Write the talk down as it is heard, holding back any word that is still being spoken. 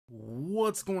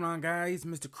What's going on, guys?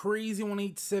 Mr.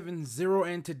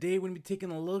 Crazy1870, and today we're going to be taking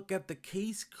a look at the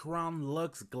CaseCrown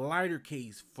Luxe glider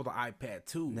case for the iPad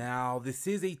 2. Now, this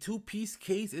is a two-piece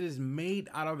case. It is made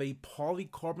out of a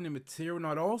polycarbonate material.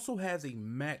 Now, it also has a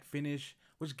matte finish,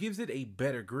 which gives it a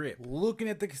better grip. Looking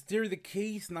at the exterior of the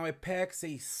case, now it packs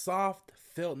a soft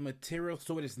felt material,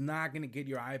 so it is not going to get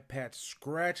your iPad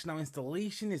scratched. Now,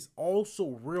 installation is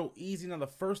also real easy. Now, the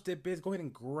first step is go ahead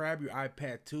and grab your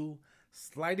iPad 2,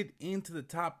 slide it into the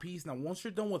top piece. Now, once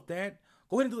you're done with that,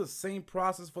 go ahead and do the same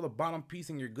process for the bottom piece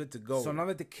and you're good to go. So now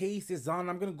that the case is on,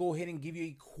 I'm going to go ahead and give you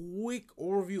a quick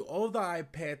overview of the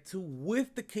iPad 2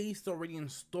 with the case already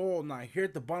installed. Now, here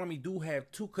at the bottom, you do have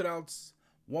two cutouts.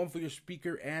 One for your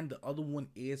speaker and the other one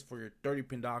is for your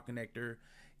 30-pin dock connector,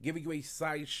 giving you a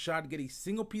side shot. Get a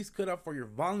single piece cutout for your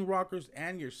volume rockers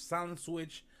and your silent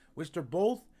switch, which they're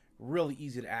both really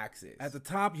easy to access. At the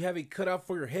top, you have a cutout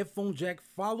for your headphone jack,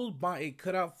 followed by a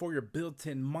cutout for your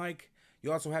built-in mic.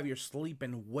 You also have your sleep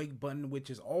and wake button, which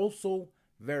is also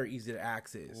very easy to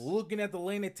access. Looking at the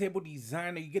layout table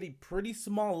design, you get a pretty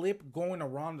small lip going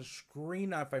around the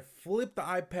screen. Now, if I flip the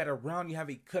iPad around, you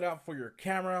have a cutout for your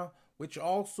camera, which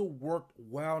also worked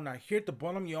well. Now, here at the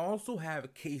bottom, you also have a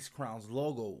CaseCrown's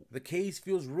logo. The case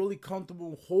feels really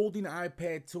comfortable holding the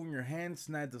iPad 2 in your hands.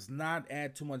 Now, it does not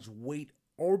add too much weight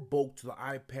or bulk to the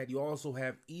iPad. You also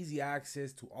have easy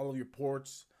access to all of your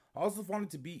ports. I also found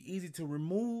it to be easy to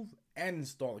remove and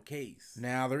install the case.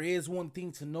 Now, there is one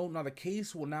thing to note. Now, the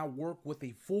case will not work with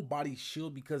a full body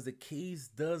shield because the case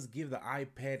does give the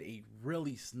iPad a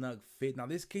really snug fit. Now,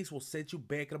 this case will set you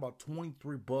back at about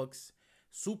 23 bucks.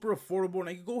 Super affordable.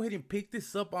 Now, you can go ahead and pick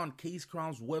this up on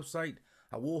CaseCrown's website.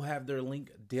 I will have their link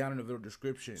down in the video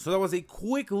description. So that was a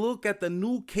quick look at the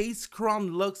new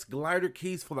CaseCrown Luxe glider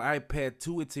case for the iPad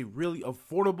 2. It's a really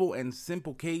affordable and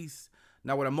simple case.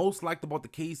 Now, what I most liked about the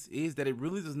case is that it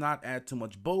really does not add too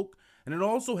much bulk, and it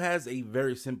also has a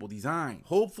very simple design.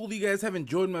 Hopefully you guys have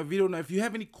enjoyed my video. Now, if you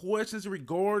have any questions in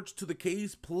regards to the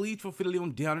case, please feel free to leave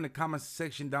them down in the comment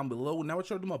section down below. Now, I'll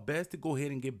try to do my best to go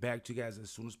ahead and get back to you guys as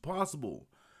soon as possible.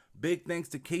 Big thanks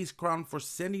to CaseCrown for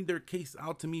sending their case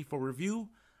out to me for review.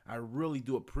 I really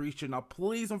do appreciate it. Now,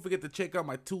 please don't forget to check out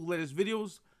my two latest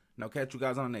videos, and I'll catch you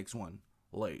guys on the next one.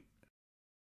 Late.